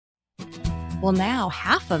Well, now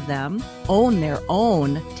half of them own their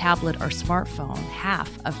own tablet or smartphone, half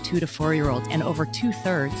of 2 to 4-year-olds, and over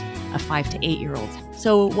 2/3 of 5 to 8-year-olds.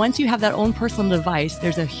 So once you have that own personal device,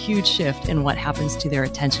 there's a huge shift in what happens to their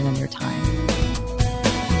attention and their time.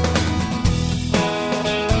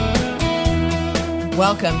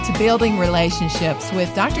 Welcome to Building Relationships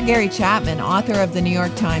with Dr. Gary Chapman, author of the New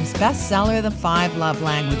York Times bestseller, The 5 Love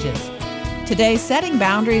Languages. Today, setting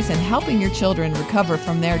boundaries and helping your children recover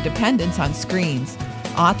from their dependence on screens.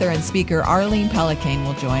 Author and speaker Arlene Pellicane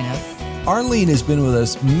will join us. Arlene has been with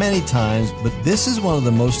us many times, but this is one of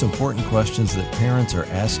the most important questions that parents are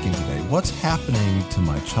asking today. What's happening to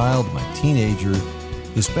my child, my teenager,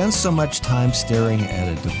 who spends so much time staring at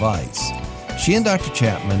a device? She and Dr.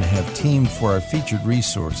 Chapman have teamed for our featured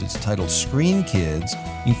resource. It's titled Screen Kids.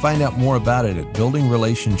 You can find out more about it at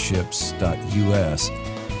buildingrelationships.us.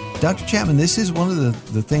 Dr. Chapman, this is one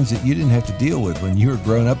of the things that you didn't have to deal with when you were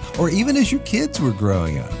growing up, or even as your kids were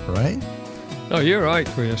growing up, right? Oh, you're right,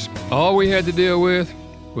 Chris. All we had to deal with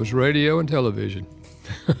was radio and television.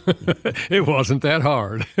 It wasn't that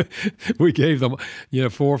hard. We gave them,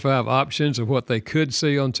 4 or 5 options of what they could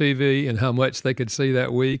see on TV and how much they could see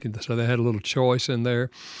that week, and so they had a little choice in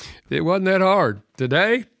there. It wasn't that hard.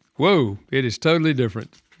 Today, whoa, it is totally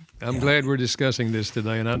different. I'm glad we're discussing this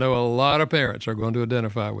today, and I know a lot of parents are going to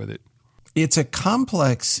identify with it. It's a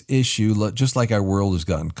complex issue, just like our world has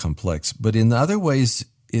gotten complex, but in other ways,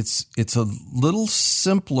 it's a little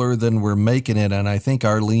simpler than we're making it, and I think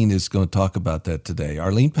Arlene is going to talk about that today.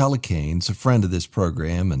 Arlene Pellicane is a friend of this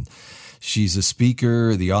program, and she's a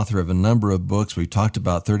speaker, the author of a number of books. We talked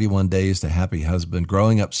about 31 Days to Happy Husband,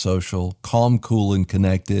 Growing Up Social, Calm, Cool, and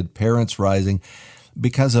Connected, Parents Rising.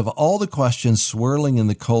 Because of all the questions swirling in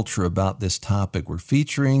the culture about this topic, we're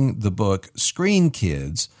featuring the book Screen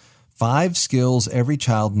Kids, 5 Skills Every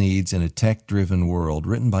Child Needs in a Tech-Driven World,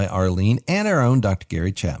 written by Arlene and our own Dr.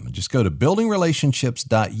 Gary Chapman. Just go to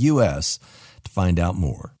buildingrelationships.us to find out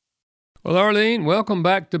more. Well, Arlene, welcome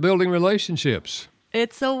back to Building Relationships.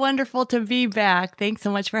 It's so wonderful to be back. Thanks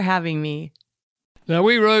so much for having me. Now,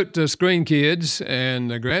 we wrote Screen Kids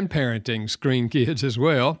and grandparenting Screen Kids as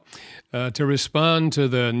well to respond to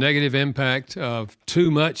the negative impact of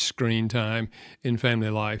too much screen time in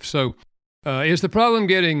family life. So is the problem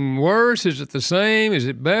getting worse? Is it the same? Is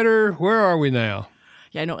it better? Where are we now?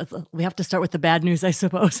 Yeah, I know we have to start with the bad news, I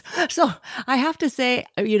suppose. So I have to say,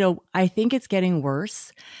 I think it's getting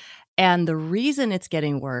worse. And the reason it's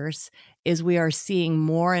getting worse is we are seeing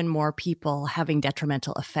more and more people having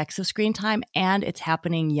detrimental effects of screen time, and it's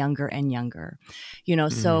happening younger and younger.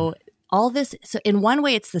 So all this, so in one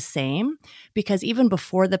way it's the same, because even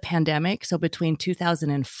before the pandemic, so between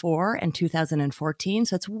 2004 and 2014,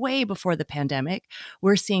 so it's way before the pandemic,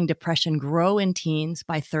 we're seeing depression grow in teens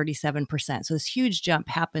by 37%. So this huge jump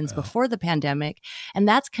happens before the pandemic, and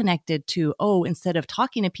that's connected to, instead of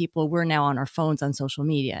talking to people, we're now on our phones on social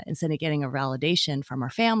media. Instead of getting a validation from our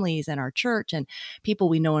families and our church and people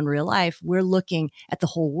we know in real life, we're looking at the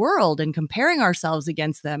whole world and comparing ourselves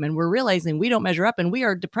against them, and we're realizing we don't measure up, and we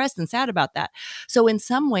are depressed and sad about that. So in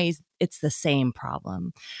some ways, it's the same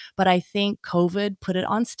problem. But I think COVID put it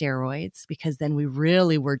on steroids, because then we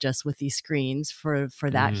really were just with these screens for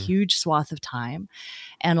that huge swath of time.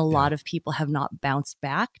 And a lot of people have not bounced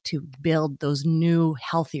back to build those new,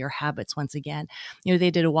 healthier habits once again. They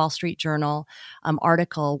did a Wall Street Journal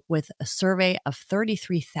article with a survey of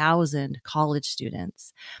 33,000 college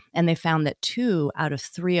students, and they found that 2 out of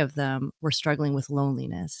 3 of them were struggling with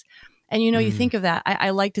loneliness. And, you think of that. I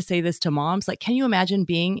like to say this to moms, like, can you imagine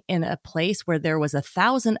being in a place where there was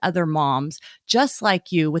 1,000 other moms just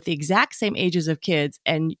like you with the exact same ages of kids,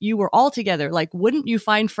 and you were all together? Like, wouldn't you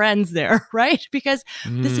find friends there, right? Because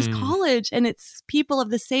this is college, and it's people of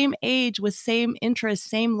the same age with same interests,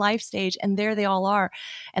 same life stage, and there they all are,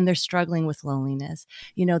 and they're struggling with loneliness.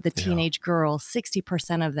 The teenage girls,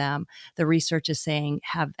 60% of them, the research is saying,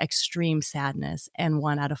 have extreme sadness, and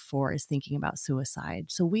 1 out of 4 is thinking about suicide.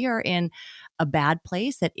 So we are in a bad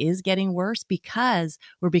place that is getting worse because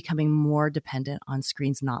we're becoming more dependent on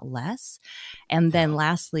screens, not less. And then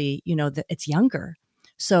lastly, it's younger.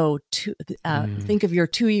 So think of your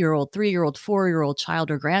 2-year-old, 3-year-old, 4-year-old child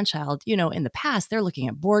or grandchild. In the past, they're looking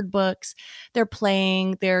at board books, they're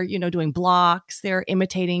playing, they're, doing blocks, they're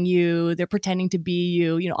imitating you, they're pretending to be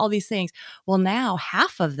you, all these things. Well, now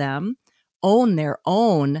half of them own their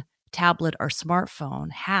own tablet or smartphone.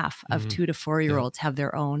 Half of 2 to 4-year-olds have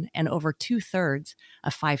their own, and over 2/3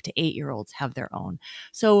 of 5 to 8-year-olds have their own.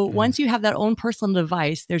 So once you have that own personal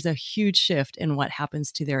device, there's a huge shift in what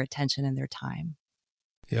happens to their attention and their time.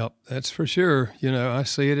 Yep, that's for sure. I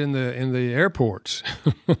see it in the airports.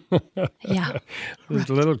 Yeah. These Right.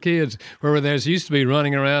 little kids, where there's used to be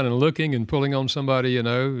running around and looking and pulling on somebody.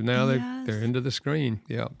 Now they're Yes. into the screen.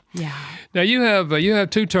 Yeah. Yeah. Now you have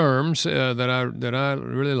two terms that I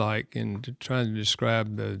really like in trying to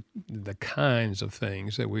describe the kinds of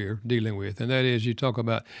things that we're dealing with, and that is you talk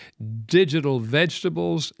about digital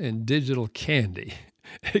vegetables and digital candy.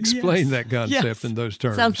 Explain Yes. that concept Yes. in those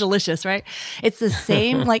Sounds terms. delicious, right? It's the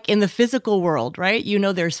same like in the physical world, right?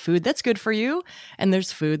 There's food that's good for you and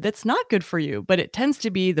there's food that's not good for you, but it tends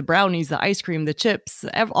to be the brownies, the ice cream, the chips,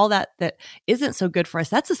 all that isn't so good for us.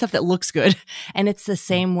 That's the stuff that looks good. And it's the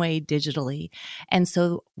same way digitally. And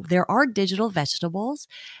so there are digital vegetables.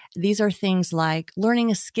 These are things like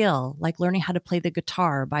learning a skill, like learning how to play the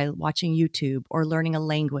guitar by watching YouTube, or learning a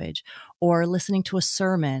language, or listening to a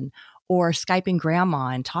sermon, or Skyping grandma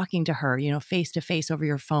and talking to her, face to face over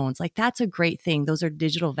your phones. Like that's a great thing. Those are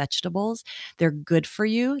digital vegetables. They're good for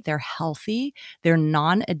you. They're healthy. They're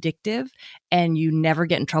non-addictive, and you never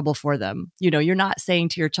get in trouble for them. You're not saying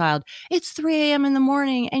to your child, it's 3 a.m. in the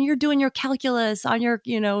morning and you're doing your calculus on your,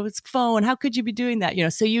 phone. How could you be doing that?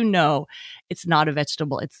 So it's not a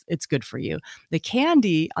vegetable. It's good for you. The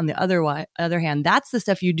candy, on the other hand, that's the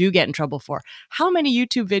stuff you do get in trouble for. How many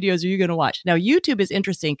YouTube videos are you going to watch? Now, YouTube is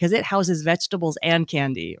interesting because it houses vegetables and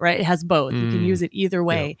candy, right? It has both. You can use it either Yeah.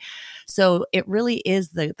 way. So it really is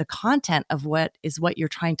the content of what you're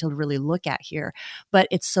trying to really look at here. But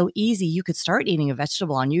it's so easy. You could start eating a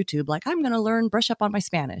vegetable on YouTube, like I'm going to brush up on my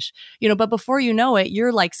Spanish, but before you know it,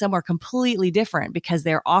 you're like somewhere completely different because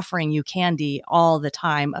they're offering you candy all the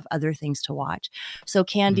time of other things to watch. So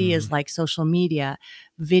candy is like social media,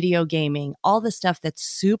 video gaming, all the stuff that's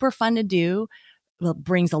super fun to do. Well,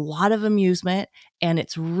 brings a lot of amusement, and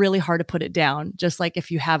it's really hard to put it down. Just like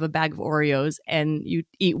if you have a bag of Oreos and you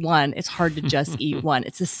eat one, it's hard to just eat one.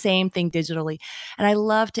 It's the same thing digitally. And I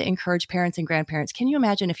love to encourage parents and grandparents. Can you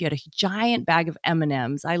imagine if you had a giant bag of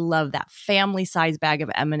M&Ms? I love that family-size bag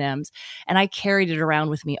of M&Ms. And I carried it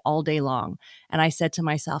around with me all day long. And I said to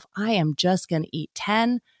myself, I am just going to eat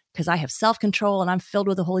 10 because I have self-control and I'm filled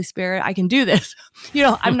with the Holy Spirit. I can do this.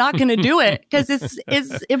 I'm not going to do it because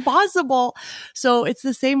it's impossible. So it's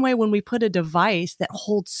the same way when we put a device that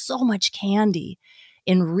holds so much candy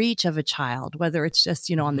in reach of a child, whether it's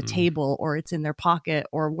just, on the table or it's in their pocket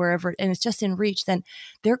or wherever, and it's just in reach, then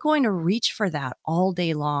they're going to reach for that all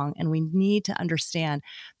day long. And we need to understand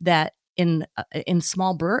that in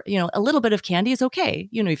small a little bit of candy is okay.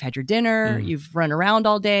 You've had your dinner, you've run around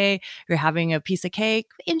all day, you're having a piece of cake,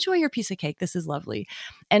 enjoy your piece of cake. This is lovely.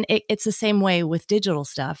 And it's the same way with digital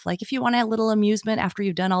stuff. Like if you want a little amusement after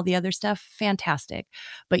you've done all the other stuff, fantastic.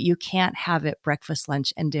 But you can't have it breakfast,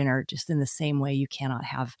 lunch, and dinner just in the same way you cannot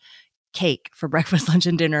have cake for breakfast, lunch,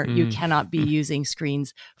 and dinner. You cannot be using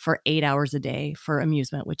screens for 8 hours a day for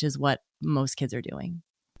amusement, which is what most kids are doing.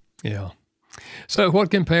 Yeah. So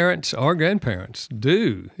what can parents or grandparents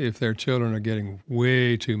do if their children are getting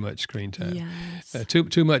way too much screen time? Yes.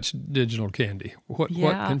 Too much digital candy? What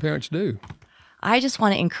can parents do? I just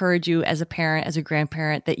want to encourage you as a parent, as a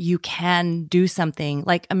grandparent, that you can do something.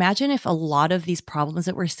 Like imagine if a lot of these problems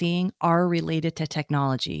that we're seeing are related to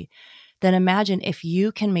technology. Then imagine if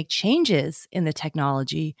you can make changes in the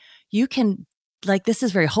technology, you can, like, this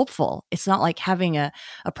is very hopeful. It's not like having a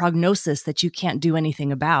prognosis that you can't do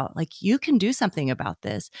anything about. Like you can do something about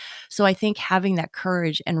this. So I think having that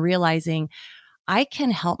courage and realizing I can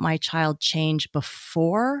help my child change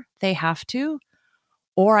before they have to,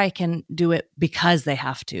 or I can do it because they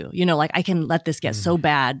have to. Like I can let this get so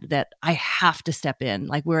bad that I have to step in.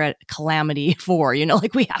 Like we're at calamity 4,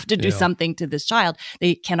 like we have to do something to this child.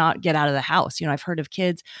 They cannot get out of the house. I've heard of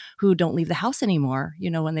kids who don't leave the house anymore.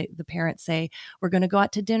 When the parents say, we're going to go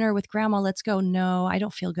out to dinner with grandma, let's go. No, I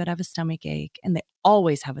don't feel good. I have a stomach ache. And they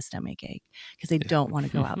always have a stomach ache because they don't want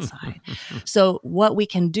to go outside. So what we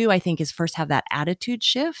can do, I think, is first have that attitude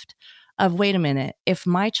shift of, wait a minute, if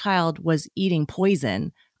my child was eating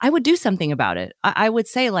poison, I would do something about it. I would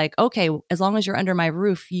say like, okay, as long as you're under my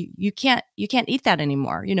roof, you can't eat that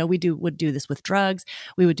anymore. Would do this with drugs.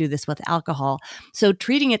 We would do this with alcohol. So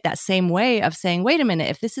treating it that same way of saying, wait a minute,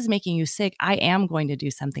 if this is making you sick, I am going to do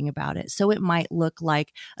something about it. So it might look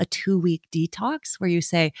like a 2-week detox where you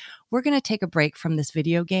say, we're going to take a break from this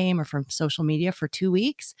video game or from social media for 2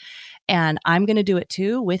 weeks. And I'm going to do it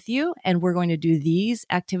too with you. And we're going to do these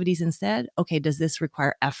activities instead. Okay, does this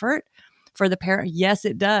require effort for the parent? Yes,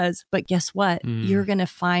 it does. But guess what? You're going to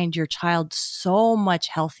find your child so much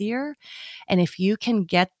healthier. And if you can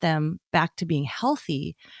get them back to being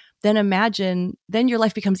healthy, then imagine, then your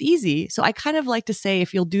life becomes easy. So I kind of like to say,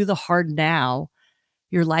 if you'll do the hard now,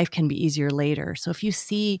 your life can be easier later. So if you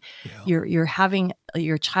see you're having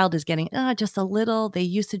your child is getting just a little, they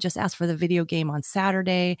used to just ask for the video game on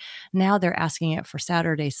Saturday. Now they're asking it for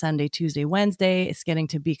Saturday, Sunday, Tuesday, Wednesday. It's getting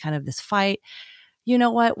to be kind of this fight. You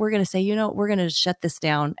know what? We're going to say, we're going to shut this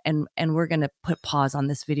down and we're going to put pause on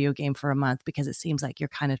this video game for a month because it seems like you're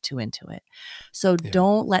kind of too into it. So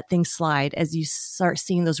don't let things slide. As you start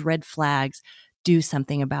seeing those red flags, do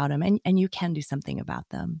something about them, and you can do something about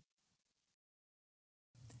them.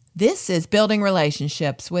 This is Building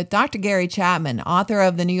Relationships with Dr. Gary Chapman, author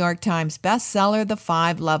of the New York Times bestseller, The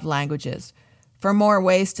 5 Love Languages. For more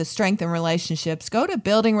ways to strengthen relationships, go to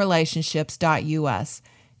buildingrelationships.us.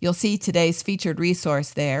 You'll see today's featured resource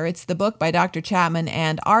there. It's the book by Dr. Chapman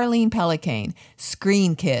and Arlene Pellicane,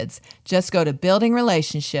 Screen Kids. Just go to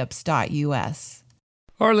buildingrelationships.us.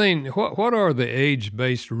 Arlene, what are the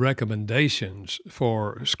age-based recommendations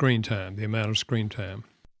for screen time, the amount of screen time?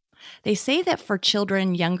 They say that for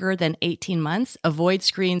children younger than 18 months, avoid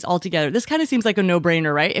screens altogether. This kind of seems like a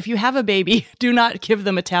no-brainer, right? If you have a baby, do not give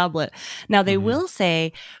them a tablet. Now, they will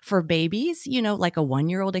say for babies, like a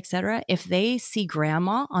 1-year-old, et cetera, if they see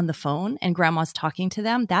grandma on the phone and grandma's talking to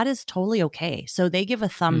them, that is totally okay. So they give a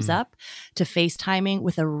thumbs up to FaceTiming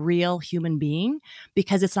with a real human being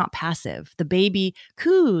because it's not passive. The baby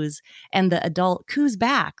coos and the adult coos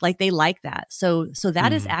back. Like they like that. So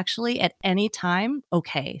that is actually at any time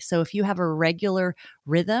okay. So if you have a regular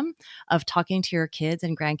rhythm of talking to your kids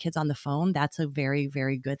and grandkids on the phone, that's a very,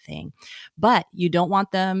 very good thing. But you don't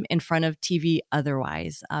want them in front of TV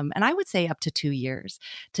otherwise. And I would say up to 2 years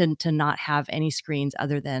to not have any screens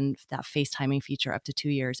other than that FaceTiming feature up to 2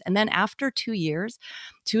 years. And then after 2 years,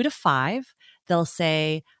 2 to 5, they'll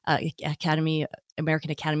say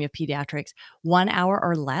American Academy of Pediatrics, 1 hour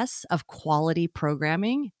or less of quality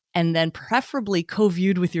programming, and then preferably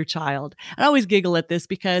co-viewed with your child. I always giggle at this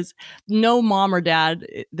because no mom or dad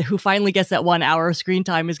who finally gets that 1 hour of screen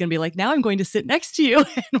time is going to be like, now I'm going to sit next to you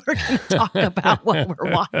and we're going to talk about what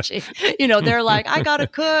we're watching. They're like, I got to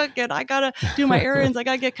cook and I got to do my errands. I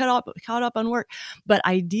got to get caught up on work. But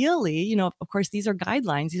ideally, of course, these are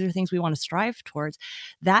guidelines. These are things we want to strive towards.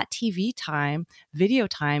 That TV time, video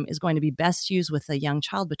time is going to be best used with a young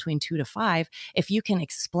child between 2 to 5. If you can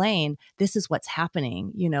explain, this is what's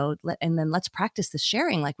happening, and then let's practice the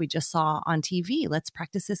sharing like we just saw on TV. Let's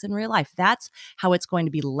practice this in real life. That's how it's going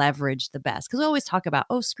to be leveraged the best. Because we always talk about,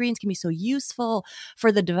 screens can be so useful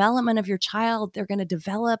for the development of your child. They're going to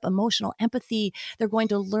develop emotional empathy. They're going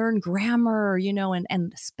to learn grammar,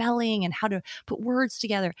 and spelling and how to put words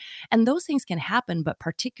together. And those things can happen, but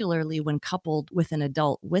particularly when coupled with an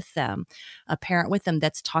adult with them, a parent with them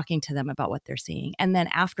that's talking to them about what they're seeing. And then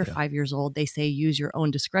after 5 years old, they say use your own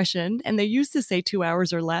discretion. And they used to say 2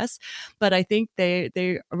 hours or less. But I think they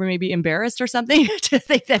are maybe embarrassed or something to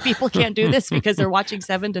think that people can't do this because they're watching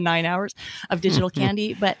 7 to 9 hours of digital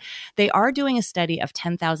candy. But they are doing a study of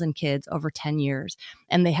 10,000 kids over 10 years,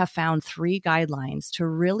 and they have found 3 guidelines to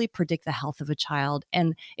really predict the health of a child.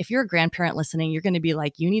 And if you're a grandparent listening, you're going to be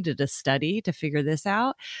like, you needed a study to figure this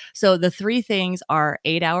out. So the 3 things are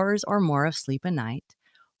 8 hours or more of sleep a night,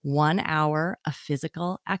 1 hour of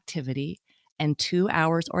physical activity, and 2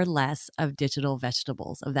 hours or less of digital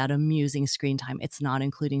vegetables, of that amusing screen time. It's not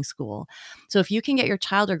including school. So if you can get your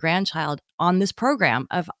child or grandchild on this program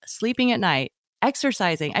of sleeping at night,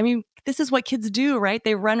 exercising, this is what kids do, right?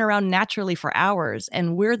 They run around naturally for hours,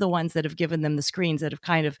 and we're the ones that have given them the screens that have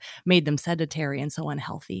kind of made them sedentary and so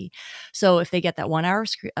unhealthy. So if they get that 1 hour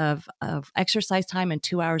of exercise time and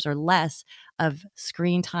 2 hours or less of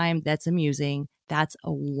screen time that's amusing, that's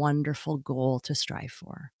a wonderful goal to strive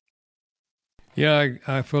for. Yeah,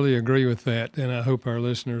 I fully agree with that, and I hope our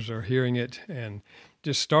listeners are hearing it and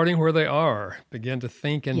just starting where they are, begin to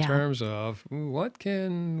think in terms of what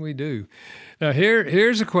can we do? Now,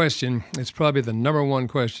 here's a question. It's probably the number one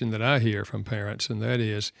question that I hear from parents, and that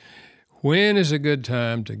is, when is a good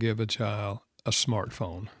time to give a child a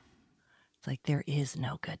smartphone? It's like there is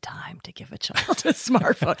no good time to give a child a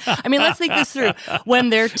smartphone. Let's think this through. When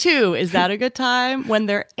they're 2, is that a good time? When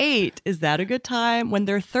they're 8, is that a good time? When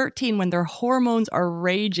they're 13, when their hormones are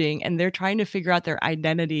raging and they're trying to figure out their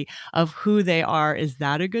identity of who they are, is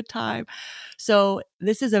that a good time? So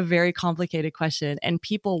this is a very complicated question, and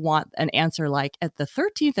people want an answer like at the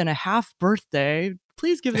 13th and a half birthday,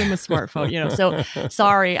 please give them a smartphone. So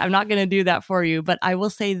sorry, I'm not going to do that for you, but I will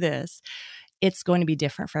say this. It's going to be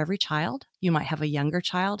different for every child. You might have a younger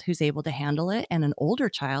child who's able to handle it and an older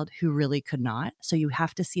child who really could not. So you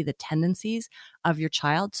have to see the tendencies of your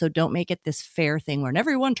child. So don't make it this fair thing when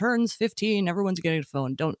everyone turns 15, everyone's getting a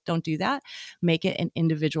phone. Don't do that. Make it an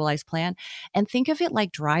individualized plan. And think of it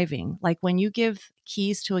like driving. Like when you give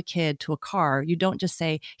keys to a kid to a car, you don't just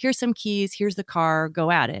say, here's some keys, here's the car, go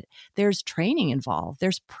at it. There's training involved.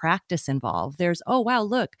 There's practice involved. There's, oh, wow,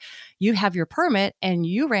 look, you have your permit and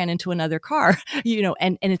you ran into another car,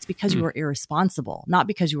 and it's because you were irresponsible, not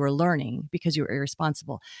because you were learning, because you were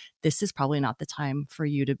irresponsible. This is probably not the time for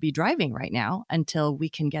you to be driving right now until we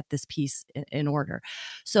can get this piece in order.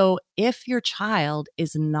 So if your child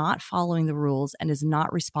is not following the rules and is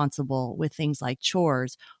not responsible with things like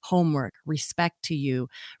chores, homework, respect to you,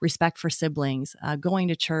 respect for siblings, going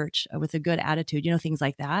to church with a good attitude, things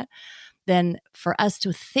like that, then for us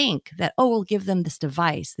to think that, oh, we'll give them this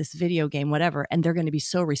device, this video game, whatever, and they're going to be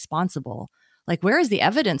so responsible. Like, where is the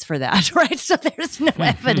evidence for that, right? So there's no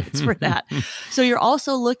evidence for that. So you're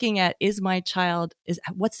also looking at,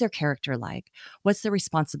 what's their character like? What's their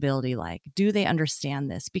responsibility like? Do they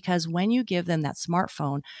understand this? Because when you give them that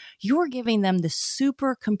smartphone, you're giving them the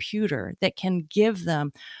supercomputer that can give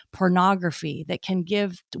them pornography, that can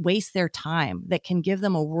waste their time, that can give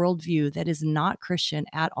them a worldview that is not Christian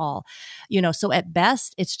at all. So at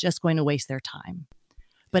best, it's just going to waste their time.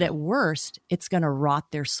 But at worst, it's going to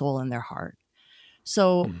rot their soul and their heart.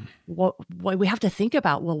 So what we have to think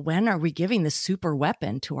about, when are we giving this super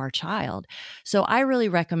weapon to our child? So I really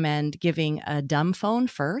recommend giving a dumb phone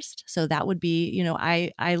first. So that would be,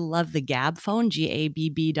 I love the Gabb phone,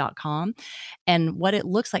 GABB.com. And what it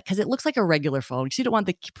looks like, because it looks like a regular phone. Because you don't want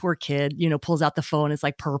the poor kid, pulls out the phone, it's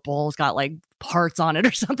like purple, it's got like parts on it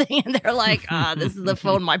or something. And they're like, this is the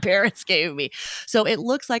phone my parents gave me. So it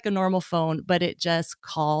looks like a normal phone, but it just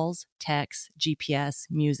calls, texts, GPS,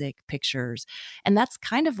 music, pictures. And that's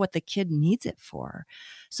kind of what the kid needs it for.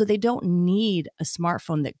 So they don't need a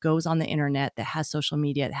smartphone that goes on the internet, that has social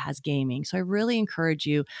media, that has gaming. So I really encourage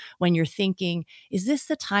you, when you're thinking, is this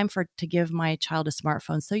the time to give my child a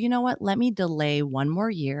smartphone? So you know what? Let me delay one more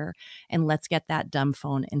year and let's get that dumb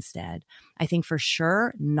phone instead. I think for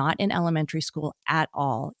sure, not in elementary school at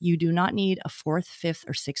all. You do not need a 4th, 5th,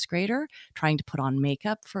 or 6th grader trying to put on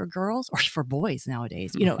makeup for girls or for boys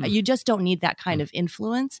nowadays. You just don't need that kind of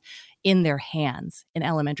influence in their hands in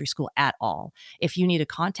elementary school at all. If you need to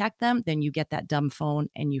contact them, then you get that dumb phone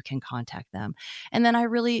and you can contact them. And then I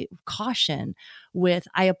really caution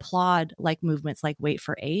I applaud like movements like Wait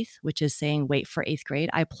for 8th, which is saying wait for 8th grade.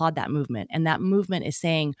 I applaud that movement. And that movement is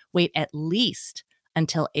saying wait at least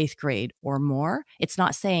until 8th grade or more. It's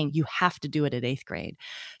not saying you have to do it at 8th grade.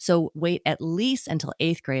 So wait at least until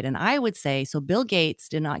 8th grade. And I would say, so Bill Gates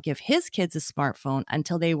did not give his kids a smartphone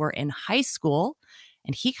until they were in high school.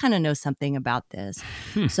 And he kind of knows something about this.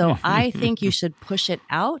 So I think you should push it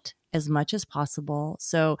out as much as possible.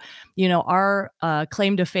 So, our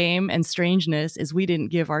claim to fame and strangeness is we didn't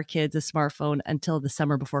give our kids a smartphone until the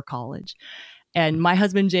summer before college. And my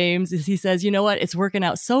husband, James, he says, you know what? It's working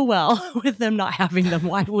out so well with them not having them.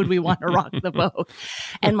 Why would we want to rock the boat?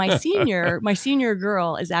 And my senior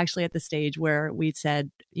girl is actually at the stage where we said,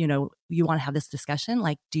 you want to have this discussion?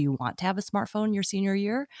 Like, do you want to have a smartphone your senior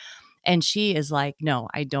year? And she is like, no,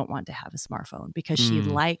 I don't want to have a smartphone, because she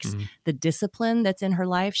likes the discipline that's in her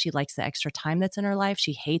life. She likes the extra time that's in her life.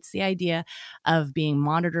 She hates the idea of being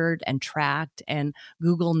monitored and tracked and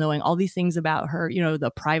Google knowing all these things about her,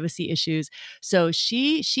 the privacy issues. So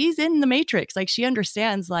she's in the matrix. Like, she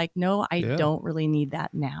understands, like, no, I don't really need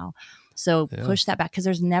that now. So push that back, because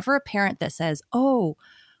there's never a parent that says, oh,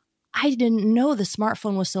 I didn't know the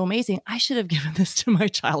smartphone was so amazing. I should have given this to my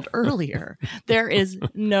child earlier. There is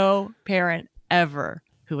no parent ever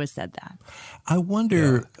who has said that. I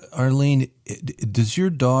wonder, Arlene, does your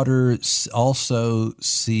daughter also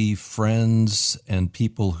see friends and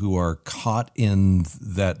people who are caught in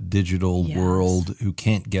that digital world who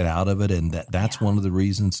can't get out of it? And that's one of the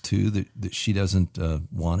reasons, too, that she doesn't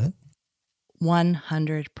want it?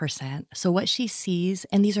 100%. So what she sees,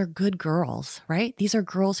 and these are good girls, right? These are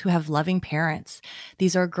girls who have loving parents.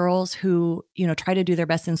 These are girls who, try to do their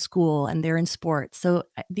best in school and they're in sports. So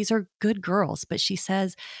these are good girls, but she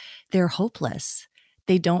says they're hopeless.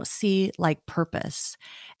 They don't see like purpose.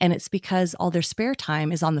 And it's because all their spare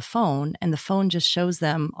time is on the phone, and the phone just shows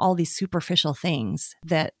them all these superficial things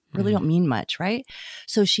that really don't mean much, right?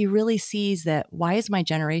 So she really sees that, why is my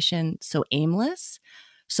generation so aimless,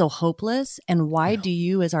 so hopeless? And why do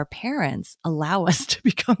you, as our parents, allow us to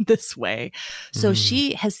become this way? So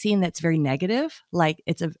she has seen that's very negative, like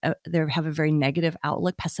they have a very negative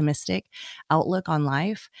outlook, pessimistic outlook on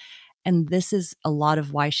life. And this is a lot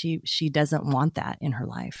of why she doesn't want that in her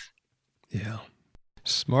life. Yeah.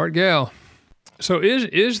 Smart gal. So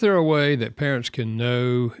is there a way that parents can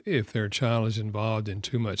know if their child is involved in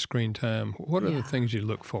too much screen time? What are the Yeah. things you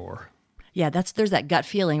look for? Yeah, there's that gut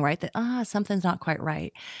feeling, right? That something's not quite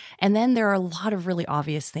right. And then there are a lot of really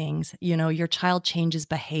obvious things. Your child changes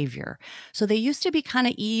behavior. So they used to be kind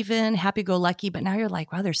of even, happy-go-lucky, but now you're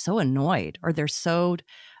like, wow, they're so annoyed or they're so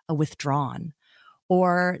withdrawn.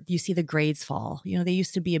 Or you see the grades fall. They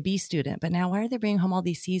used to be a B student, but now why are they bringing home all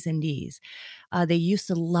these C's and D's? They used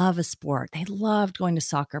to love a sport. They loved going to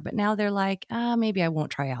soccer, but now they're like, maybe I won't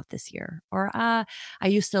try out this year. Or I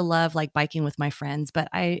used to love like biking with my friends, but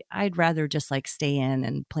I'd rather just like stay in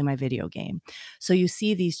and play my video game. So you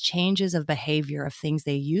see these changes of behavior of things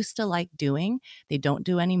they used to like doing, they don't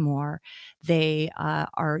do anymore. They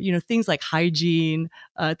are, things like hygiene,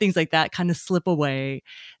 things like that kind of slip away.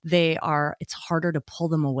 It's harder to pull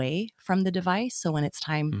them away from the device. So when it's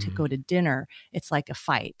time to go to dinner, it's like a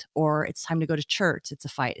fight, or it's time to go to church, it's a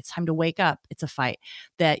fight. It's time to wake up, it's a fight.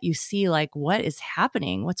 That you see like, what is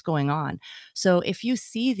happening? What's going on? So if you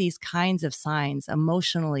see these kinds of signs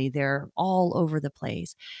emotionally, they're all over the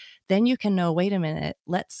place, then you can know, wait a minute,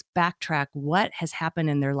 let's backtrack what has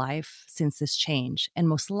happened in their life since this change. And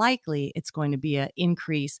most likely it's going to be an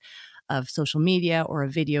increase of social media or a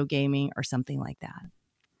video gaming or something like that.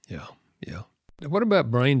 Yeah, yeah. What about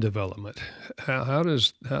brain development? How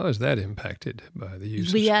is that impacted by the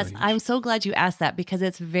use of Yes, screens? I'm so glad you asked that, because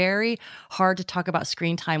it's very hard to talk about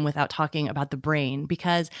screen time without talking about the brain,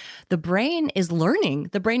 because the brain is learning.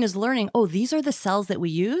 The brain is learning, oh, these are the cells that we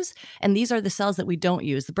use and these are the cells that we don't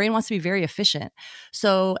use. The brain wants to be very efficient.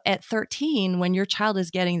 So at 13, when your child is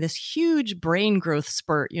getting this huge brain growth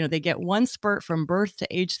spurt, they get one spurt from birth to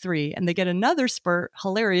age 3 and they get another spurt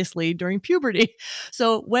hilariously during puberty.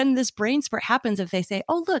 So when this brain spurt happens, if they say,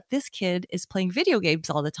 oh, look, this kid is playing video games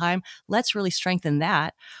all the time, let's really strengthen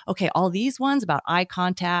that. Okay, all these ones about eye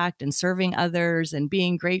contact and serving others and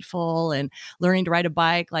being grateful and learning to ride a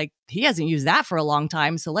bike, like he hasn't used that for a long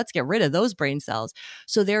time. So let's get rid of those brain cells.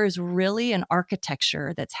 So there is really an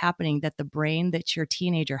architecture that's happening, that the brain that your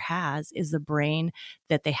teenager has is the brain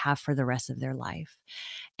that they have for the rest of their life.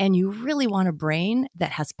 And you really want a brain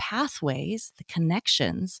that has pathways, the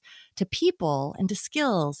connections to people and to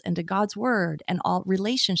skills and to God's word and all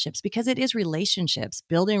relationships, because it is relationships,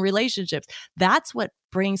 building relationships. That's what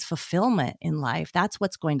brings fulfillment in life. That's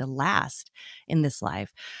what's going to last in this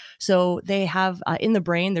life. So they have in the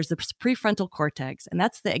brain, there's the prefrontal cortex, and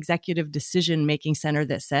that's the executive decision-making center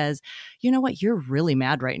that says, you know what, you're really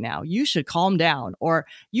mad right now. You should calm down. Or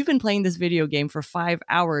you've been playing this video game for 5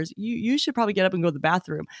 hours. You should probably get up and go to the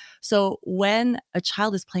bathroom. So when a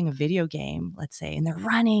child is playing a video game, let's say, and they're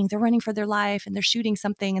running for their life and they're shooting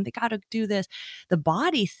something and they got to do this, the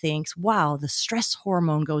body thinks, wow, the stress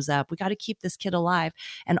hormone goes up. We got to keep this kid alive.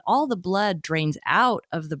 And all the blood drains out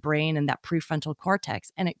of the brain and that prefrontal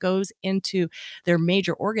cortex, and it goes into their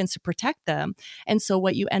major organs to protect them. And so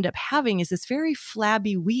what you end up having is this very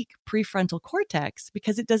flabby, weak prefrontal cortex,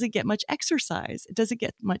 because it doesn't get much exercise. It doesn't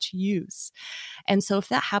get much use. And so if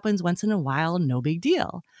that happens once in a while, no big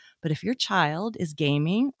deal. But if your child is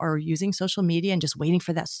gaming or using social media and just waiting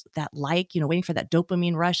for that like, waiting for that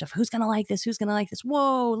dopamine rush of who's going to like this, who's going to like this,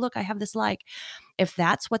 whoa, look, I have this like. If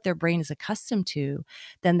that's what their brain is accustomed to,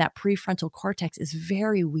 then that prefrontal cortex is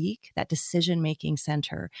very weak. That decision-making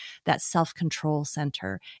center, that self-control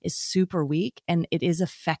center is super weak, and it is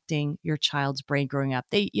affecting your child's brain growing up.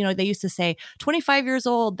 They used to say 25 years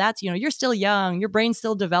old, that's, you're still young, your brain's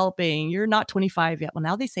still developing, you're not 25 yet. Well,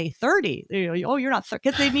 now they say 30. Oh, you're not 30,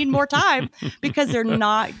 because they need more time because they're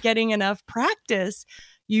not getting enough practice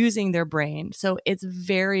using their brain. So it's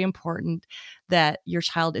very important that your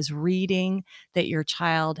child is reading, that your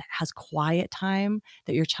child has quiet time,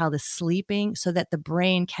 that your child is sleeping, so that the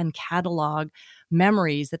brain can catalog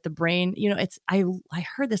memories, that the brain, I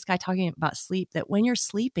heard this guy talking about sleep, that when you're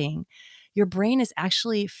sleeping, your brain is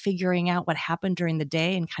actually figuring out what happened during the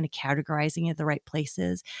day and kind of categorizing it the right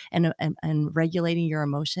places and regulating your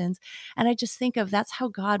emotions. And I just think of, that's how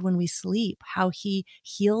God, when we sleep, how he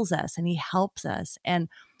heals us and he helps us. And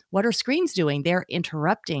what are screens doing? They're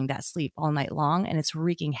interrupting that sleep all night long, and it's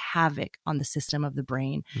wreaking havoc on the system of the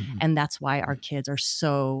brain. Mm-hmm. And that's why our kids are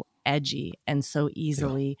so edgy and so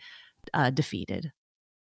easily defeated.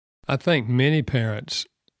 I think many parents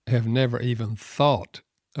have never even thought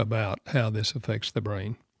about how this affects the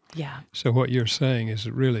brain. Yeah. So what you're saying is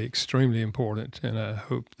really extremely important, and I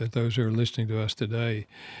hope that those who are listening to us today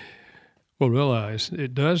will realize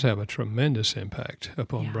it does have a tremendous impact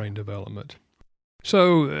upon brain development.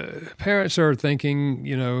 So parents are thinking,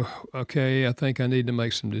 okay, I think I need to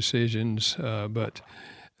make some decisions, but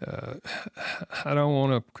uh, I don't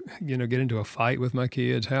want to, get into a fight with my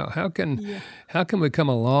kids. How can we come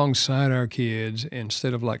alongside our kids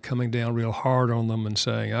instead of like coming down real hard on them and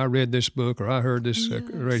saying, I read this book or I heard this Yes.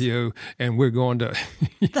 radio, and we're going to.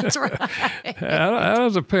 That's right. How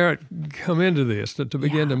does a parent come into this to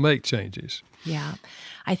begin to make changes? Yeah.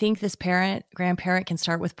 I think this grandparent can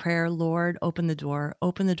start with prayer. Lord, open the door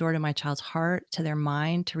to my child's heart, to their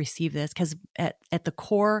mind to receive this. Because at the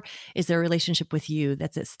core is their relationship with you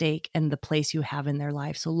that's at stake and the place you have in their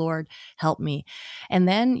life. So Lord, help me. And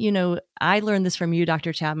then, I learned this from you,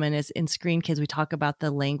 Dr. Chapman, is in Screen Kids, we talk about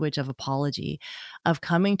the language of apology, of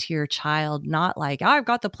coming to your child, not like, oh, I've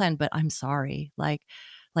got the plan, but I'm sorry. I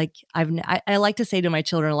like to say to my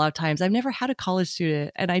children a lot of times, I've never had a college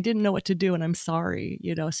student and I didn't know what to do and I'm sorry,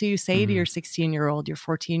 So you say to your 16-year-old, your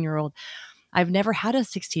 14-year-old, I've never had a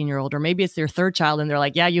 16-year-old, or maybe it's their third child and they're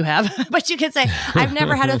like, yeah, you have, but you can say, I've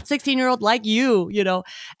never had a 16-year-old like you,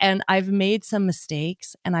 and I've made some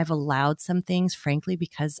mistakes and I've allowed some things, frankly,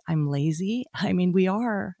 because I'm lazy. I mean, we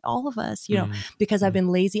are, all of us, because I've been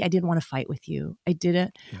lazy. I didn't want to fight with you. I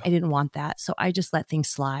didn't want that. So I just let things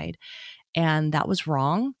slide. And that was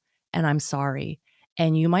wrong. And I'm sorry.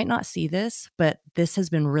 And you might not see this, but this has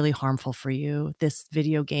been really harmful for you. This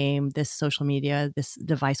video game, this social media, this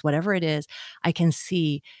device, whatever it is, I can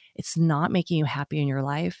see it's not making you happy in your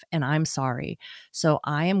life. And I'm sorry. So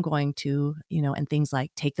I am going to, and things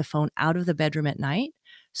like take the phone out of the bedroom at night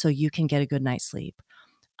so you can get a good night's sleep.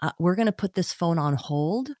 We're going to put this phone on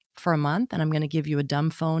hold for a month, and I'm going to give you a dumb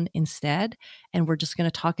phone instead. And we're just going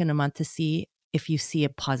to talk in a month to see if you see a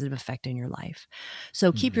positive effect in your life.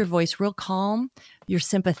 So keep your voice real calm. You're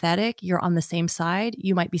sympathetic. You're on the same side.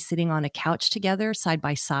 You might be sitting on a couch together, side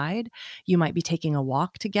by side. You might be taking a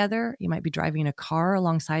walk together. You might be driving in a car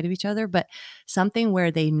alongside of each other, but something where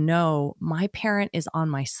they know my parent is on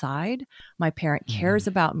my side. My parent cares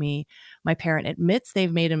about me. My parent admits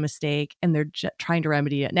they've made a mistake and they're trying to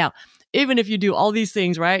remedy it. Now, even if you do all these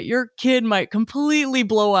things, right, your kid might completely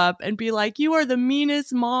blow up and be like, you are the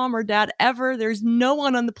meanest mom or dad ever. There's no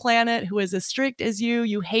one on the planet who is as strict as you.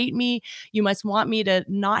 You hate me. You must want me to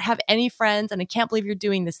not have any friends. And I can't believe you're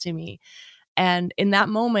doing this to me. And in that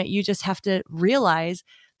moment, you just have to realize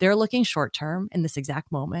they're looking short term in this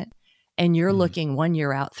exact moment. And you're looking 1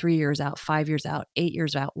 year out, 3 years out, 5 years out, 8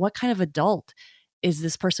 years out. What kind of adult is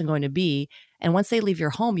this person going to be? And once they leave your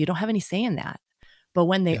home, you don't have any say in that. But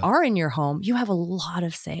when they are in your home, you have a lot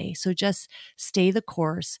of say. So just stay the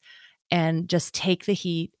course and just take the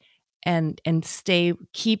heat and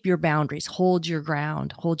keep your boundaries, hold your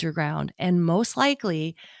ground. And most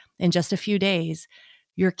likely in just a few days,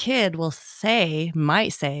 your kid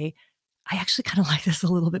might say, I actually kind of like this a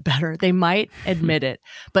little bit better. They might admit it,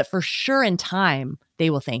 but for sure in time, they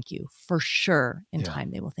will thank you. For sure in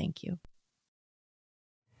time, they will thank you.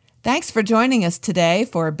 Thanks for joining us today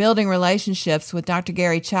for Building Relationships with Dr.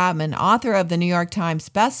 Gary Chapman, author of the New York Times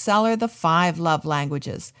bestseller, The 5 Love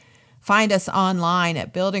Languages. Find us online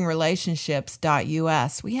at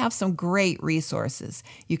buildingrelationships.us. We have some great resources.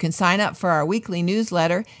 You can sign up for our weekly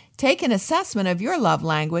newsletter, take an assessment of your love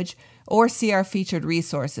language, or see our featured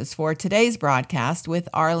resources for today's broadcast with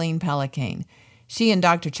Arlene Pellicane. She and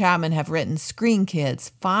Dr. Chapman have written Screen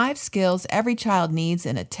Kids, 5 Skills Every Child Needs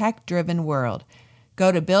in a Tech-Driven World.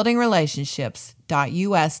 Go to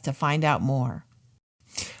buildingrelationships.us to find out more.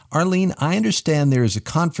 Arlene, I understand there is a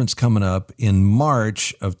conference coming up in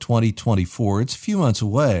March of 2024. It's a few months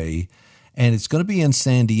away, and it's going to be in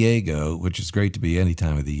San Diego, which is great to be any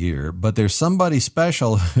time of the year. But there's somebody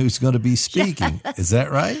special who's going to be speaking. Yes. Is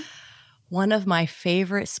that right? One of my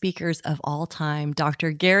favorite speakers of all time,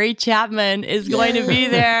 Dr. Gary Chapman, is going to be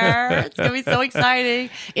there. It's going to be so exciting.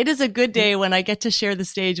 It is a good day when I get to share the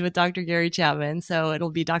stage with Dr. Gary Chapman. So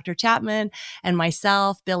it'll be Dr. Chapman and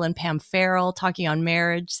myself, Bill and Pam Farrell, talking on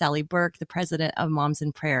marriage, Sally Burke, the president of Moms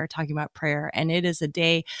in Prayer, talking about prayer. And it is a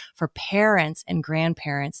day for parents and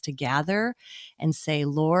grandparents to gather and say,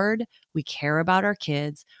 Lord, we care about our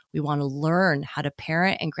kids. We want to learn how to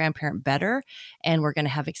parent and grandparent better. And we're going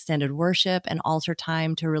to have extended worship and altar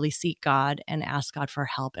time to really seek God and ask God for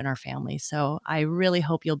help in our family. So I really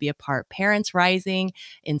hope you'll be a part. Parents Rising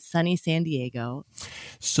in sunny San Diego.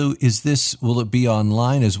 So will it be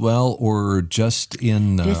online as well, or just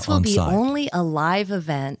in This will be on-site? only a live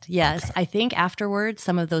event. Yes. Okay. I think afterwards,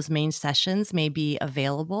 some of those main sessions may be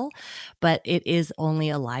available, but it is only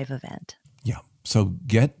a live event. Yeah. So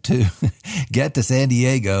get to get to San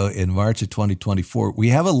Diego in March of 2024. We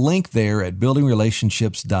have a link there at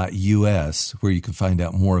buildingrelationships.us where you can find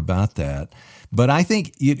out more about that. But I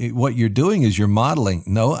think what you're doing is you're modeling,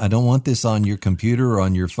 no, I don't want this on your computer or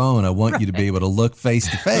on your phone. I want you to be able to look face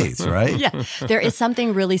to face, right? Yeah. There is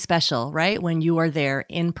something really special, right? When you are there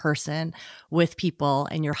in person with people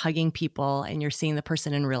and you're hugging people and you're seeing the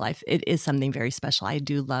person in real life. It is something very special. I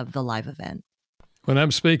do love the live event. When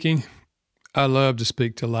I'm speaking, I love to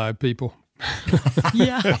speak to live people.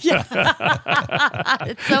 Yeah.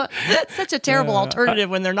 It's such a terrible alternative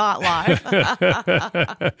when they're not live.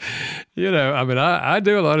 I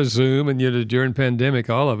do a lot of Zoom, and during pandemic,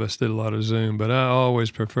 all of us did a lot of Zoom, but I always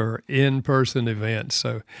prefer in-person events.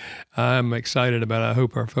 So I'm excited about it. I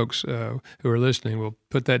hope our folks who are listening will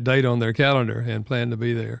put that date on their calendar and plan to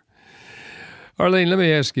be there. Arlene, let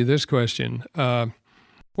me ask you this question.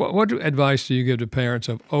 What advice do you give to parents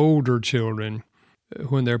of older children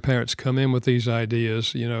when their parents come in with these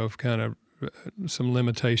ideas, of kind of some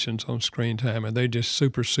limitations on screen time, and they're just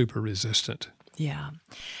super, super resistant? Yeah.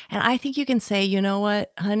 And I think you can say, you know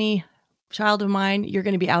what, honey, child of mine, you're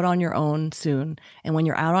going to be out on your own soon. And when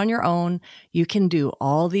you're out on your own, you can do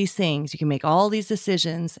all these things. You can make all these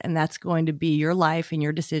decisions, and that's going to be your life and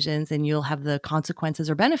your decisions, and you'll have the consequences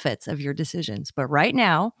or benefits of your decisions. But right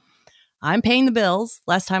now, I'm paying the bills.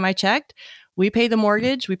 Last time I checked, we pay the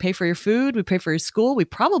mortgage, we pay for your food, we pay for your school, we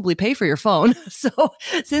probably pay for your phone. So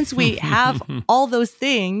since we have all those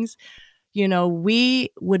things, we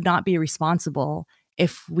would not be responsible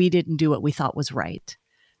if we didn't do what we thought was right.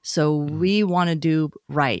 So we want to do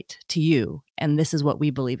right to you. And this is what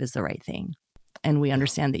we believe is the right thing. And we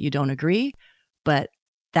understand that you don't agree, but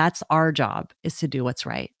that's our job, is to do what's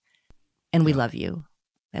right. And we love you.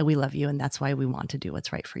 And we love you. And that's why we want to do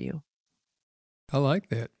what's right for you. I like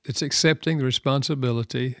that. It's accepting the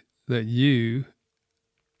responsibility that you,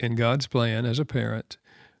 in God's plan as a parent,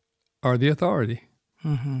 are the authority.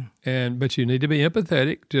 Mm-hmm. But you need to be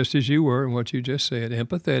empathetic, just as you were in what you just said,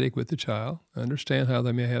 empathetic with the child, understand how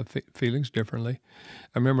they may have feelings differently.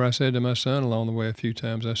 I remember I said to my son along the way a few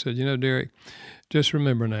times, I said, Derek, just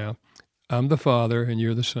remember now, I'm the father and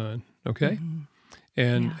you're the son, okay? Mm-hmm.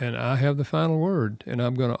 And I have the final word, and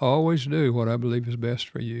I'm going to always do what I believe is best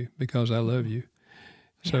for you because I love you.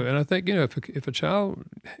 So, and I think, if a child,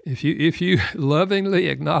 if you lovingly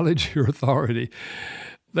acknowledge your authority,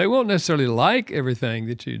 they won't necessarily like everything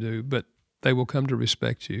that you do, but they will come to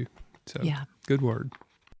respect you. So, good word.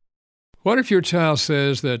 What if your child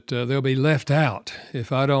says that they'll be left out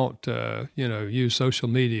if I don't, use social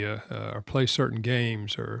media or play certain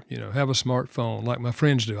games or, have a smartphone like my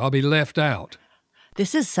friends do? I'll be left out.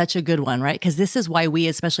 This is such a good one, right? Because this is why we,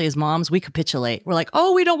 especially as moms, we capitulate. We're like,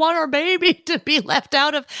 oh, we don't want our baby to be left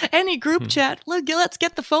out of any group chat. Let's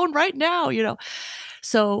get the phone right now,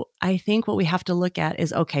 So I think what we have to look at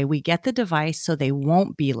is, okay, we get the device so they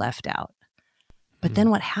won't be left out. But then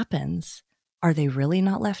what happens? Are they really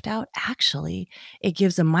not left out? Actually, it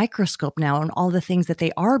gives a microscope now on all the things that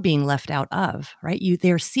they are being left out of, right?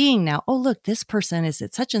 They're seeing now, oh, look, this person is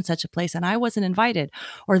at such and such a place and I wasn't invited.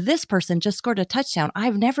 Or this person just scored a touchdown.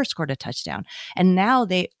 I've never scored a touchdown. And now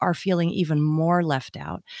they are feeling even more left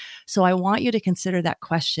out. So I want you to consider that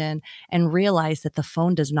question and realize that the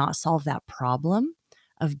phone does not solve that problem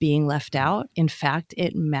of being left out. In fact,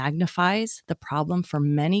 it magnifies the problem for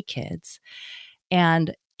many kids.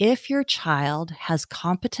 And if your child has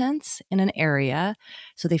competence in an area,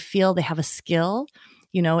 so they feel they have a skill,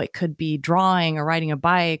 it could be drawing or riding a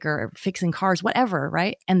bike or fixing cars, whatever,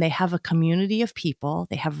 right? And they have a community of people,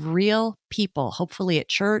 they have real people, hopefully at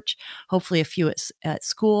church, hopefully a few at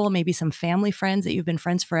school, maybe some family friends that you've been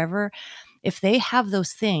friends forever. If they have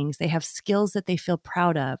those things, they have skills that they feel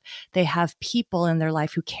proud of, they have people in their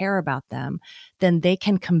life who care about them, then they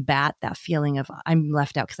can combat that feeling of I'm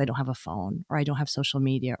left out because I don't have a phone or I don't have social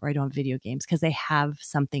media or I don't have video games, because they have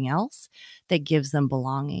something else that gives them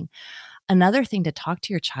belonging. Another thing to talk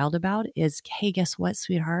to your child about is, hey, guess what,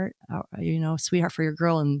 sweetheart? Sweetheart for your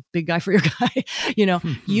girl and big guy for your guy.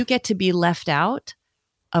 You get to be left out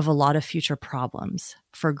of a lot of future problems.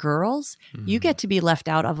 For girls, you get to be left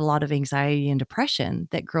out of a lot of anxiety and depression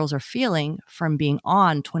that girls are feeling from being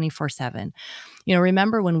on 24/7.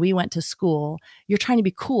 Remember when we went to school, you're trying to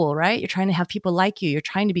be cool, right? You're trying to have people like you. You're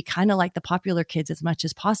trying to be kind of like the popular kids as much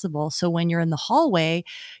as possible. So when you're in the hallway,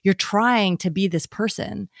 you're trying to be this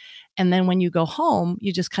person. And then when you go home,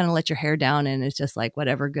 you just kind of let your hair down and it's just like,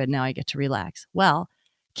 whatever, good, now I get to relax. Well,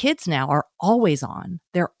 kids now are always on.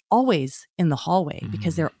 They're always in the hallway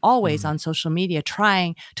because they're always on social media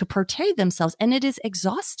trying to portray themselves, and it is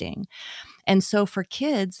exhausting. And so for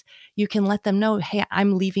kids, you can let them know, hey,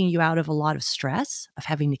 I'm leaving you out of a lot of stress of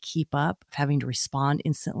having to keep up, of having to respond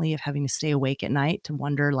instantly, of having to stay awake at night to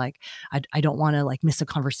wonder, like, I don't want to like miss a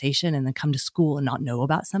conversation and then come to school and not know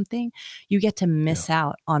about something. You get to miss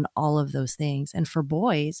out on all of those things. And for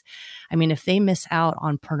boys, I mean, if they miss out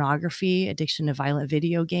on pornography, addiction to violent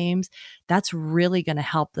video games, that's really going to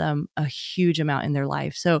help them a huge amount in their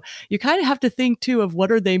life. So you kind of have to think too of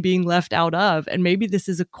what are they being left out of? And maybe this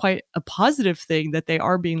is quite a positive thing that they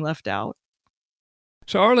are being left out.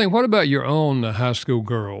 So, Arlene, what about your own high school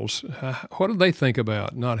girls? What do they think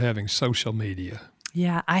about not having social media?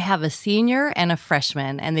 Yeah, I have a senior and a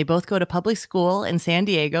freshman, and they both go to public school in San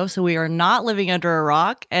Diego. So we are not living under a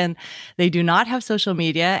rock, and they do not have social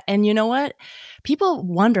media. And you know what? People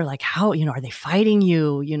wonder, like, how, are they fighting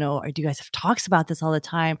you? Or do you guys have talks about this all the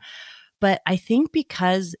time? But I think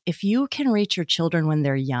because if you can reach your children when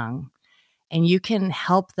they're young, and you can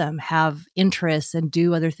help them have interests and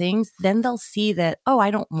do other things, then they'll see that, oh,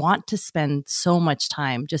 I don't want to spend so much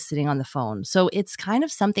time just sitting on the phone. So it's kind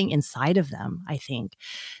of something inside of them, I think,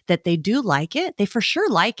 that they do like it. They for sure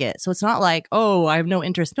like it. So it's not like, oh, I have no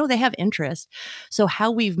interest. No, they have interest. So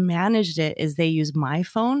how we've managed it is they use my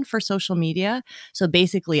phone for social media. So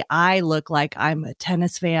basically I look like I'm a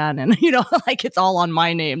tennis fan and, like it's all on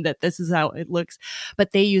my name that this is how it looks.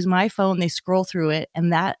 But they use my phone, they scroll through it,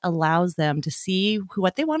 and that allows them to see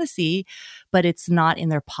what they want to see, but it's not in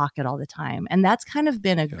their pocket all the time. And that's kind of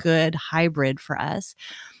been a good hybrid for us.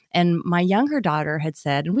 And my younger daughter had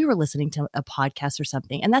said, and we were listening to a podcast or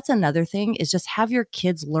something, and that's another thing, is just have your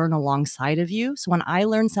kids learn alongside of you. So when I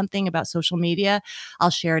learn something about social media, I'll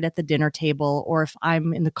share it at the dinner table, or if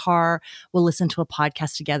I'm in the car, we'll listen to a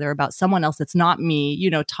podcast together about someone else that's not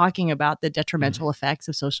me, talking about the detrimental effects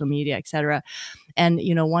of social media, et cetera. And,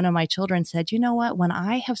 one of my children said, you know what, when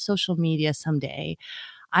I have social media someday,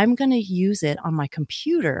 I'm going to use it on my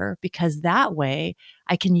computer because that way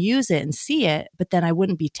I can use it and see it, but then I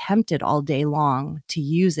wouldn't be tempted all day long to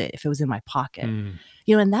use it if it was in my pocket.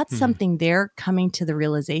 And that's something they're coming to the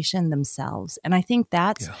realization themselves. And I think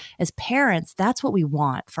that's, as parents, that's what we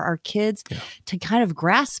want for our kids to kind of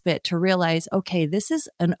grasp it, to realize, okay, this is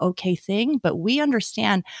an okay thing, but we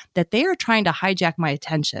understand that they are trying to hijack my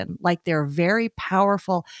attention. Like they're very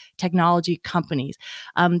powerful technology companies.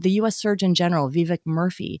 The U.S. Surgeon General, Vivek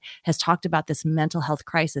Murthy, has talked about this mental health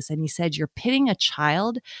crisis. And he said, you're pitting a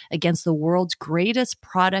child against the world's greatest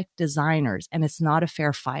product designers, and it's not a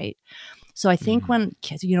fair fight. So I think when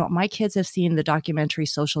kids, my kids have seen the documentary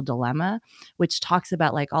Social Dilemma, which talks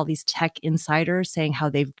about like all these tech insiders saying how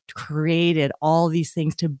they've created all these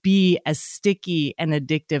things to be as sticky and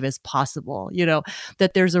addictive as possible,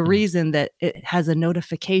 that there's a reason that it has a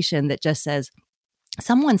notification that just says,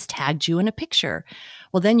 someone's tagged you in a picture.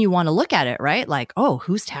 Well, then you want to look at it, right? Like, oh,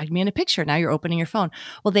 who's tagged me in a picture? Now you're opening your phone.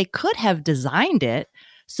 Well, they could have designed it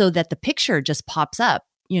so that the picture just pops up,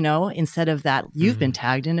 instead of that you've been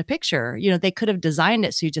tagged in a picture. They could have designed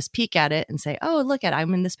it so you just peek at it and say, oh, look at,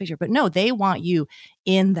 I'm in this picture. But no, they want you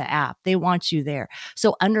in the app. They want you there.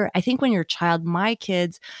 So I think when you're a child, my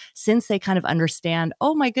kids, since they kind of understand,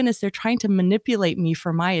 oh my goodness, they're trying to manipulate me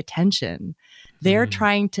for my attention. They're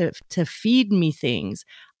trying to feed me things.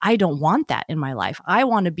 I don't want that in my life. I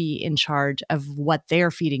want to be in charge of what they're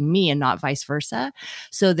feeding me and not vice versa.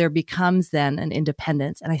 So there becomes then an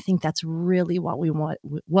independence. And I think that's really what we want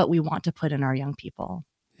to put in our young people.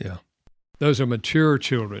 Yeah. Those are mature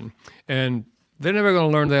children. And they're never going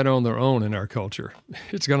to learn that on their own in our culture.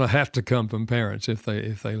 It's going to have to come from parents if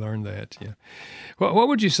they learn that. Yeah. What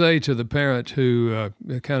would you say to the parent who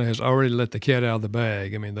kind of has already let the cat out of the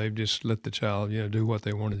bag? I mean, they've just let the child do what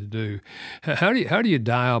they wanted to do. How do you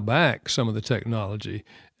dial back some of the technology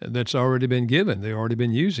that's already been given? They've already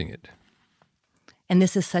been using it. And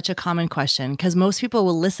this is such a common question because most people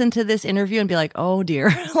will listen to this interview and be like, oh dear,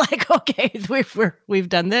 like, okay, we've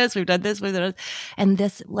done this, we've done this, and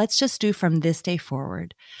this, let's just do from this day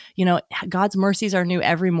forward. God's mercies are new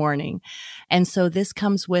every morning. And so this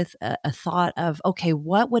comes with a thought of, okay,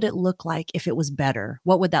 what would it look like if it was better?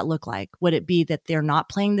 What would that look like? Would it be that they're not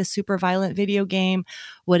playing this super violent video game?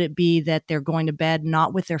 Would it be that they're going to bed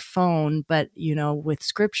not with their phone, but, with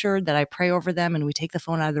scripture that I pray over them and we take the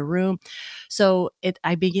phone out of the room? So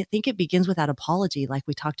I think it begins with that apology, like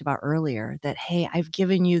we talked about earlier, that, hey, I've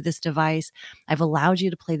given you this device. I've allowed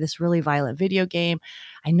you to play this really violent video game.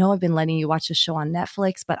 I know I've been letting you watch a show on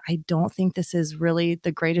Netflix, but I don't think this is really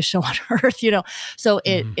the greatest show on earth, So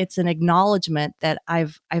it's an acknowledgement that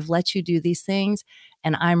I've let you do these things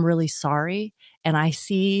and I'm really sorry. And I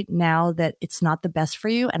see now that it's not the best for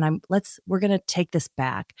you. And we're going to take this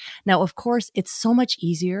back. Now, of course, it's so much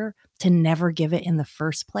easier to never give it in the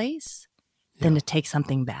first place. than to take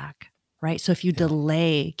something back, right? So if you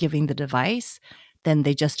delay giving the device, then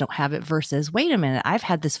they just don't have it versus, wait a minute, I've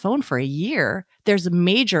had this phone for a year. There's a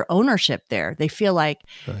major ownership there. They feel like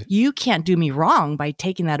you can't do me wrong by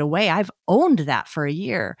taking that away. I've owned that for a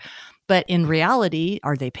year. But in reality,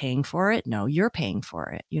 are they paying for it? No, you're paying for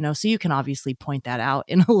it. So you can obviously point that out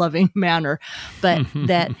in a loving manner, but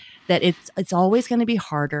that it's always going to be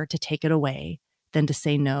harder to take it away than to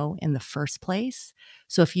say no in the first place.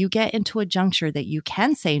 So if you get into a juncture that you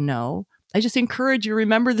can say no, I just encourage you,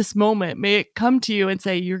 remember this moment. May it come to you and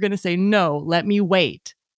say, you're going to say, no, let me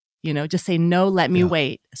wait. Just say, no, let me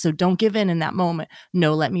wait. So don't give in that moment.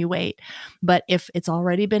 No, let me wait. But if it's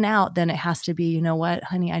already been out, then it has to be, you know what,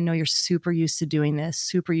 honey, I know you're super used to doing this,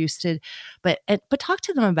 super used to, but talk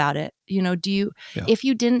to them about it. If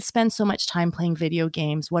you didn't spend so much time playing video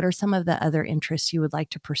games, what are some of the other interests you would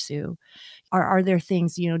like to pursue? Are there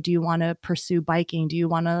things, do you want to pursue biking? Do you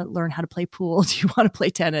want to learn how to play pool? Do you want to play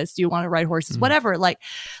tennis? Do you want to ride horses? Whatever, like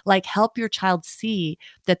help your child see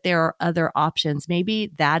that there are other options.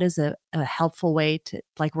 Maybe that is a helpful way to,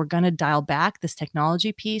 we're going to dial back this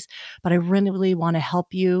technology piece, but I really want to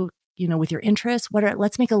help you, with your interests.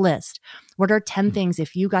 Let's make a list. What are 10 things,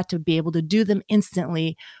 if you got to be able to do them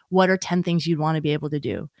instantly, what are 10 things you'd want to be able to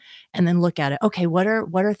do? And then look at it. Okay, what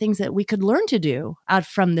are things that we could learn to do out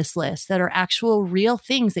from this list that are actual real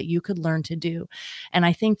things that you could learn to do? And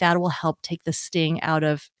I think that will help take the sting out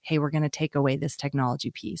of, hey, we're going to take away this technology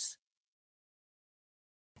piece.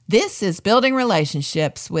 This is Building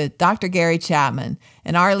Relationships with Dr. Gary Chapman,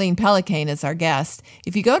 and Arlene Pellicane is our guest.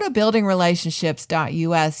 If you go to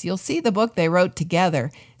buildingrelationships.us, you'll see the book they wrote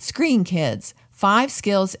together, Screen Kids, 5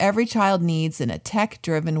 Skills Every Child Needs in a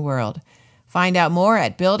Tech-Driven World. Find out more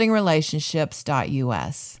at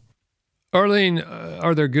buildingrelationships.us. Arlene,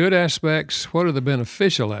 are there good aspects? What are the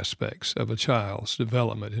beneficial aspects of a child's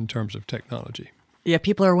development in terms of technology? Yeah,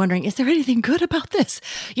 people are wondering, is there anything good about this?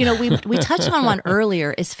 We touched on one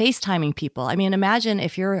earlier, is FaceTiming people. I mean, imagine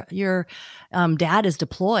if your dad is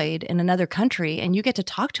deployed in another country and you get to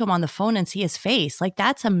talk to him on the phone and see his face.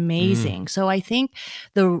 That's amazing. So I think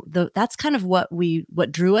that's kind of what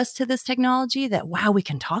drew us to this technology, that, wow, we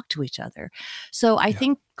can talk to each other. So I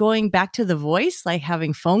think going back to the voice, like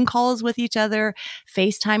having phone calls with each other,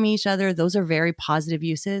 FaceTiming each other, those are very positive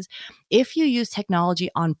uses. If you use technology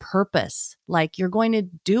on purpose, like you're going to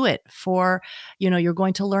do it for, you're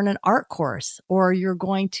going to learn an art course, or you're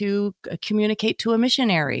going to communicate to a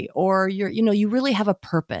missionary, or you really have a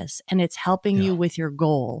purpose and it's helping you with your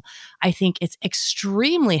goal. I think it's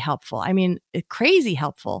extremely helpful. I mean, crazy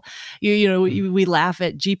helpful. We laugh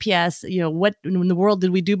at GPS, what in the world did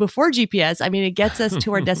we do before GPS? I mean, it gets us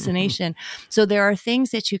to our destination. So there are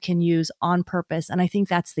things that you can use on purpose. And I think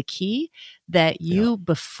that's the key, that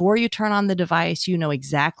before you turn on the device, you know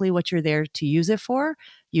exactly what you're there to use it for.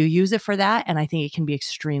 You use it for that. And I think it can be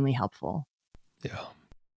extremely helpful. Yeah.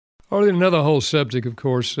 Arlene, another whole subject, of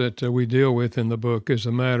course, that we deal with in the book is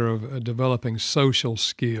a matter of developing social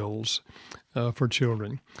skills for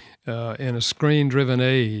children. In a screen-driven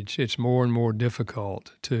age, it's more and more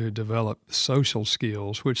difficult to develop social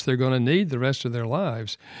skills, which they're going to need the rest of their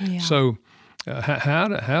lives. Yeah. So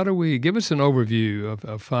how do we, give us an overview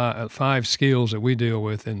of five skills that we deal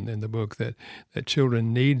with in the book that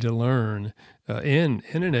children need to learn in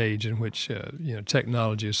an age in which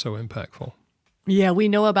technology is so impactful? Yeah, we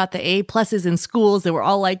know about the A pluses in schools that we're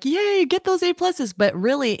all like, yay, get those A pluses. But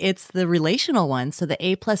really, it's the relational ones. So the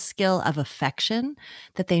A plus skill of affection,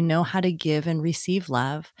 that they know how to give and receive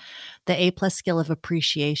love. The A plus skill of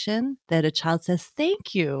appreciation, that a child says,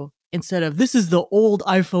 thank you, instead of, this is the old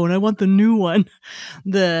iPhone, I want the new one.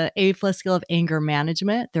 The A plus skill of anger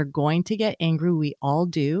management. They're going to get angry. We all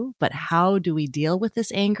do. But how do we deal with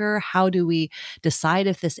this anger? How do we decide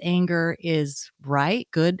if this anger is right,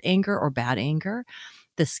 good anger or bad anger?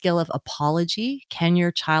 The skill of apology. Can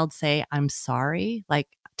your child say, I'm sorry? Like,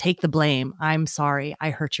 take the blame. I'm sorry. I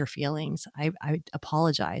hurt your feelings. I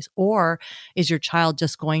apologize. Or is your child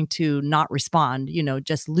just going to not respond,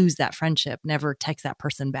 just lose that friendship, never text that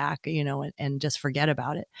person back, and just forget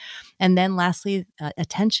about it. And then lastly,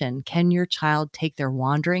 attention. Can your child take their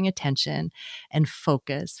wandering attention and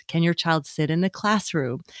focus? Can your child sit in a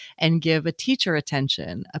classroom and give a teacher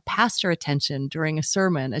attention, a pastor attention during a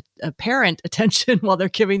sermon, a parent attention while they're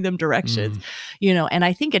giving them directions? And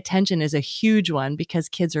I think attention is a huge one, because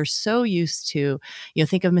kids are so used to,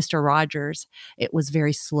 think of Mr. Rogers. It was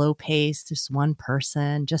very slow paced, just one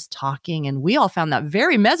person just talking. And we all found that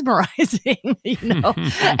very mesmerizing,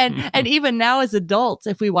 and even now as adults,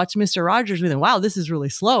 if we watch Mr. Rogers, we think, wow, this is really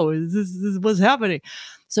slow. This is what's happening.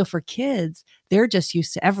 So for kids, they're just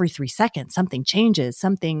used to every 3 seconds, something changes,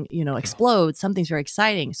 something, explodes, something's very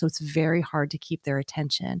exciting. So it's very hard to keep their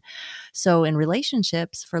attention. So in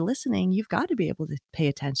relationships, for listening, you've got to be able to pay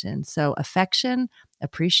attention. So affection,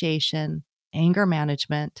 appreciation, anger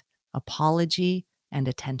management, apology, and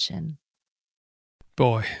attention.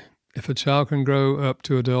 Boy, if a child can grow up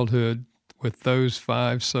to adulthood with those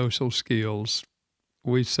 5 social skills,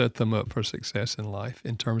 we set them up for success in life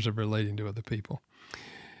in terms of relating to other people.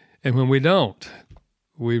 And when we don't,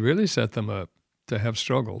 we really set them up to have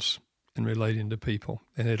struggles in relating to people.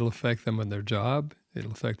 And it'll affect them in their job.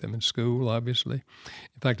 It'll affect them in school, obviously.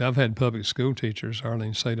 In fact, I've had public school teachers,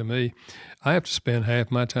 Arlene, say to me, I have to spend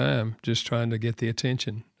half my time just trying to get the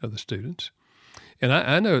attention of the students. And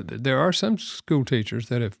I know that there are some school teachers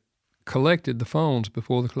that have collected the phones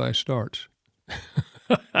before the class starts.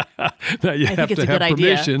 Now you have to have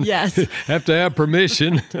permission. Yes. Have to have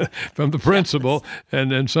permission from the principal,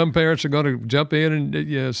 yes. And some parents are going to jump in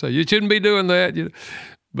and say you shouldn't be doing that.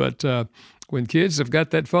 But when kids have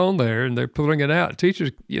got that phone there and they're pulling it out,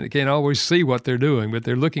 teachers can't always see what they're doing, but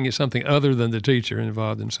they're looking at something other than the teacher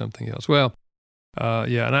involved in something else. Well,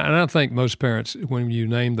 and I think most parents, when you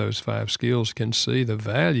name those 5 skills, can see the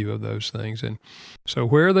value of those things. And so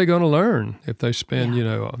where are they going to learn if they spend,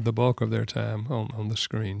 the bulk of their time on the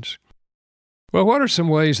screens? Well, what are some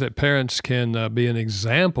ways that parents can be an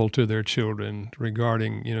example to their children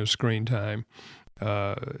regarding, screen time?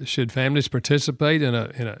 Should families participate in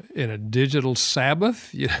a digital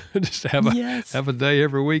Sabbath? Just have a day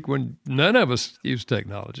every week when none of us use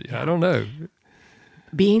technology. I don't know.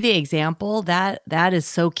 Being the example, that is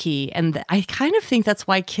so key. And I kind of think that's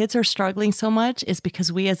why kids are struggling so much, is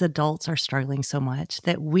because we as adults are struggling so much,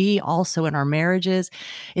 that we also in our marriages,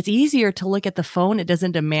 it's easier to look at the phone. It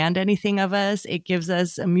doesn't demand anything of us. It gives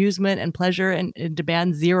us amusement and pleasure, and it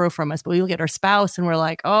demands zero from us. But we look at our spouse and we're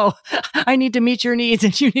like, oh, I need to meet your needs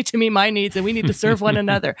and you need to meet my needs and we need to serve one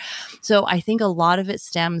another. So I think a lot of it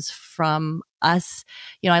stems from us.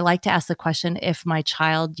 I like to ask the question, if my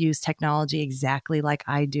child used technology exactly like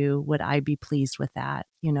I do, would I be pleased with that?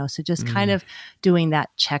 So just kind of doing that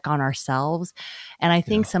check on ourselves. And I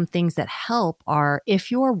think some things that help are,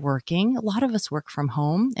 if you're working, a lot of us work from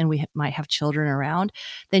home and we might have children around,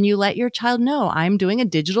 then you let your child know, I'm doing a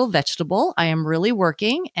digital vegetable. I am really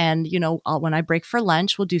working. And, when I break for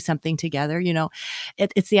lunch, we'll do something together.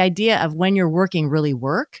 It's the idea of when you're working, really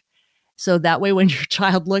work. So that way, when your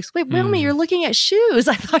child looks, wait, Mommy, you're looking at shoes.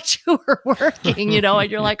 I thought you were working,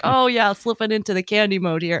 and you're like, oh yeah, slipping into the candy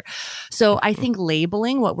mode here. So I think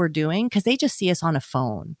labeling what we're doing, because they just see us on a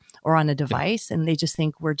phone or on a device and they just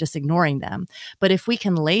think we're just ignoring them. But if we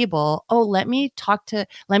can label, let me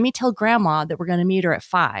tell grandma that we're going to meet her at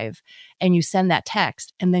 5, and you send that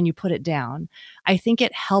text and then you put it down, I think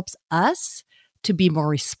it helps us to be more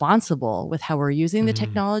responsible with how we're using the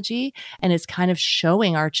technology. And it's kind of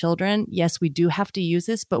showing our children, yes, we do have to use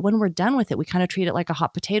this, but when we're done with it, we kind of treat it like a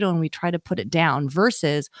hot potato and we try to put it down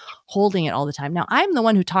versus holding it all the time. Now, I'm the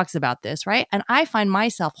one who talks about this, right? And I find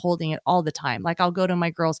myself holding it all the time. Like I'll go to my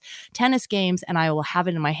girls' tennis games and I will have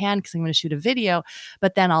it in my hand because I'm going to shoot a video,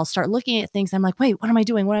 but then I'll start looking at things. I'm like, wait, what am I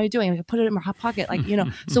doing? What am I doing? I can put it in my hot pocket.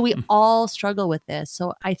 So we all struggle with this.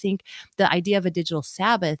 So I think the idea of a digital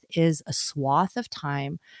Sabbath is a swath of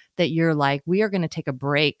time that you're like, we are going to take a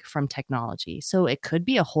break from technology. So it could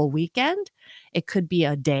be a whole weekend. It could be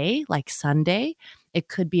a day like Sunday. It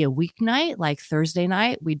could be a weeknight like Thursday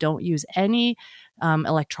night. We don't use any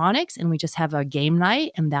electronics and we just have a game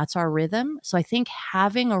night and that's our rhythm. So I think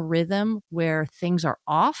having a rhythm where things are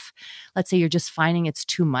off, let's say you're just finding it's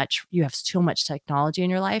too much, you have too much technology in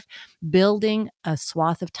your life, building a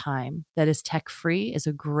swath of time that is tech free is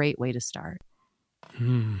a great way to start.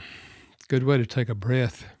 Good way to take a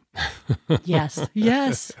breath. Yes.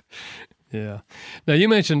 Yeah. Now, you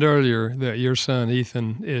mentioned earlier that your son,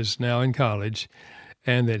 Ethan, is now in college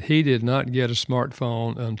and that he did not get a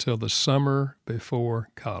smartphone until the summer before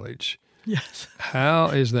college. Yes. How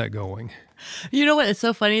is that going? You know what? It's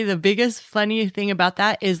so funny. The biggest funny thing about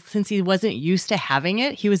that is since he wasn't used to having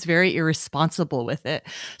it, he was very irresponsible with it.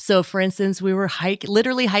 So, for instance, we were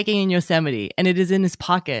literally hiking in Yosemite and it is in his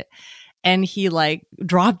pocket. And he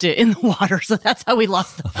dropped it in the water. So that's how we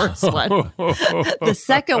lost the first one. The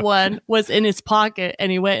second one was in his pocket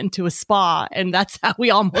and he went into a spa. And that's how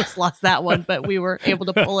we almost lost that one. But we were able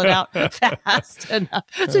to pull it out fast enough.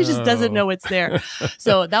 So he just doesn't know it's there.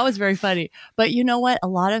 So that was very funny. But you know what? A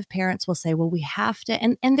lot of parents will say, well, we have to,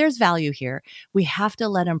 and there's value here. We have to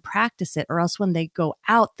let them practice it or else when they go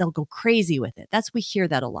out, they'll go crazy with it. We hear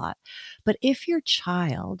that a lot. But if your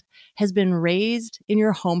child has been raised in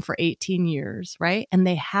your home for 18 years, right? and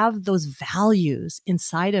they have those values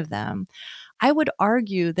inside of them, I would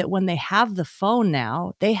argue that when they have the phone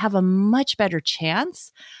now, they have a much better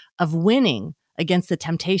chance of winning against the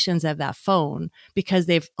temptations of that phone because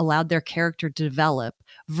they've allowed their character to develop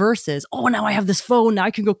versus, oh, now I have this phone. Now I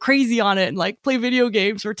can go crazy on it and like play video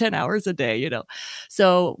games for 10 hours a day,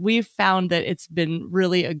 So we've found that it's been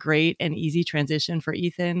really a great and easy transition for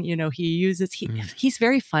Ethan. He's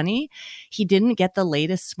very funny. He didn't get the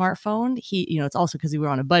latest smartphone. It's also because we were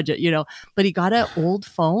on a budget, but he got an old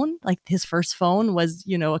phone. Like his first phone was,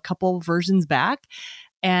 a couple versions back.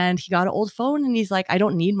 And he got an old phone and he's like, I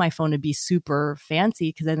don't need my phone to be super fancy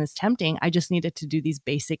because then it's tempting. I just need it to do these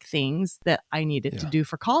basic things that I need it to do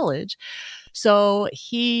for college. So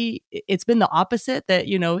it's been the opposite that,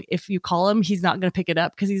 if you call him, he's not going to pick it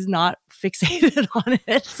up because he's not fixated on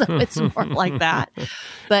it. So it's more like that.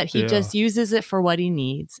 But he just uses it for what he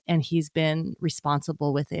needs. And he's been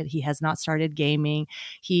responsible with it. He has not started gaming.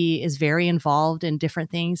 He is very involved in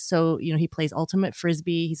different things. So, he plays ultimate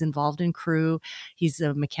frisbee. He's involved in crew. He's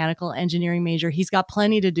a mechanical engineering major. He's got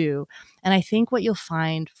plenty to do. And I think what you'll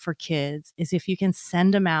find for kids is if you can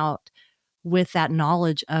send them out with that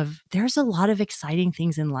knowledge of there's a lot of exciting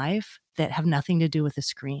things in life that have nothing to do with the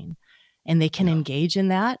screen and they can engage in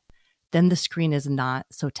that, then the screen is not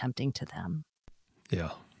so tempting to them.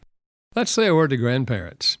 Yeah. Let's say a word to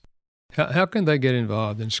grandparents. How can they get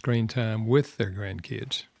involved in screen time with their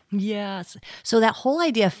grandkids? Yes. So that whole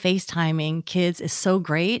idea of FaceTiming kids is so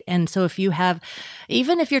great. And so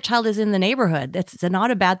even if your child is in the neighborhood, that's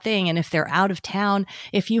not a bad thing. And if they're out of town,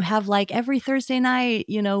 if you have like every Thursday night,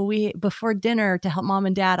 before dinner to help mom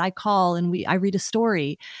and dad, I call and I read a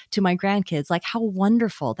story to my grandkids, like how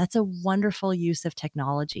wonderful. That's a wonderful use of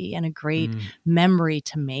technology and a great memory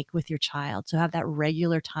to make with your child. So have that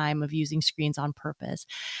regular time of using screens on purpose.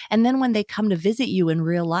 And then when they come to visit you in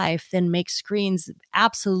real life, then make screens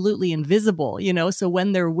absolutely invisible, so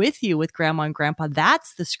when they're with you with grandma and grandpa,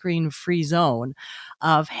 that's the screen-free zone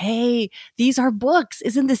of, hey, these are books.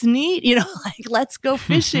 Isn't this neat? Like, let's go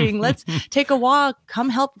fishing. Let's take a walk. Come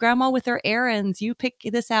help grandma with her errands. You pick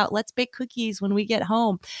this out. Let's bake cookies when we get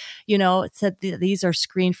home. These are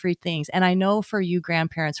screen-free things. And I know for you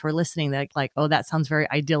grandparents who are listening, that like, oh, that sounds very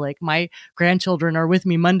idyllic. My grandchildren are with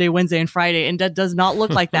me Monday, Wednesday, and Friday, and that does not look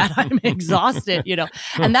like that. I'm exhausted,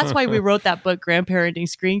 and that's why we wrote that book, Grandparenting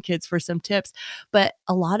Screen Kids, for some tips. But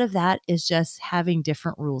a lot of that is just having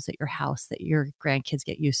different rules at your house that your grandkids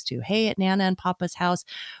get used to. Hey, at Nana and Papa's house,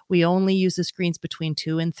 we only use the screens between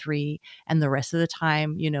 2 and 3. And the rest of the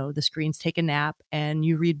time, the screens take a nap and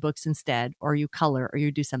you read books instead, or you color, or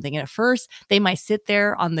you do something. And at first they might sit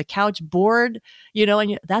there on the couch bored,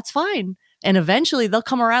 and that's fine. And eventually they'll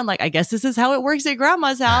come around like, I guess this is how it works at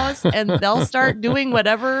grandma's house. And they'll start doing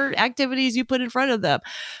whatever activities you put in front of them.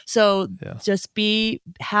 So just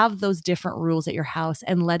have those different rules at your house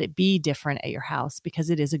and let it be different at your house because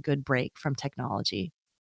it is a good break from technology.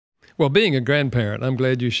 Well, being a grandparent, I'm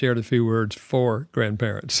glad you shared a few words for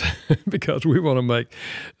grandparents because we want to make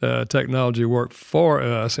technology work for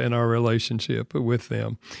us and our relationship with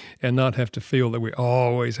them and not have to feel that we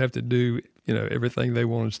always have to do everything they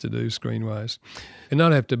want us to do screen-wise, and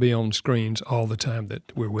not have to be on screens all the time that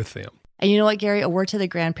we're with them. And you know what, Gary, a word to the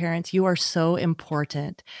grandparents, you are so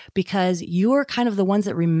important because you are kind of the ones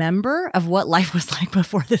that remember of what life was like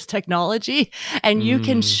before this technology. And you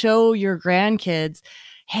can show your grandkids,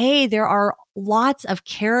 hey, there are lots of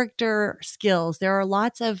character skills. There are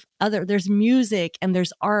lots of there's music and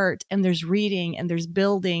there's art and there's reading and there's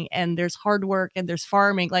building and there's hard work and there's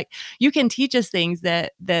farming. Like you can teach us things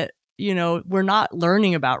that we're not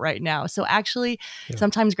learning about right now. So actually,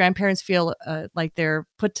 sometimes grandparents feel like they're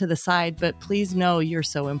put to the side, but please know you're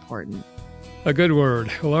so important. A good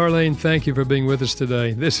word. Well, Arlene, thank you for being with us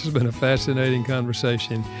today. This has been a fascinating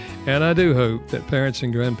conversation, and I do hope that parents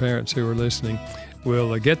and grandparents who are listening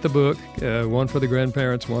will get the book, one for the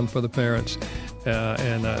grandparents, one for the parents,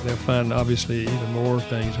 and they'll find obviously even more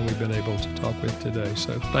things than we've been able to talk with today.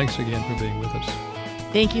 So thanks again for being with us.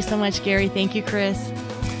 Thank you so much, Gary. Thank you, Chris.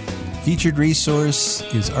 Featured resource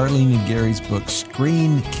is Arlene and Gary's book,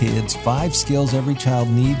 Screen Kids, 5 Skills Every Child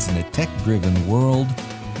Needs in a Tech-Driven World.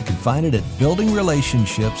 You can find it at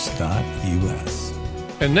buildingrelationships.us.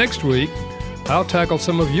 And next week, I'll tackle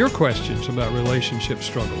some of your questions about relationship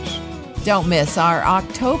struggles. Don't miss our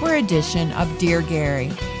October edition of Dear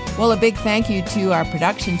Gary. Well, a big thank you to our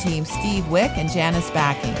production team, Steve Wick and Janice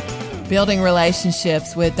Backing. Building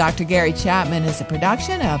Relationships with Dr. Gary Chapman is a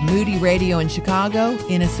production of Moody Radio in Chicago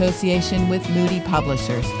in association with Moody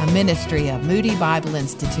Publishers, a ministry of Moody Bible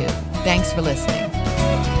Institute. Thanks for listening.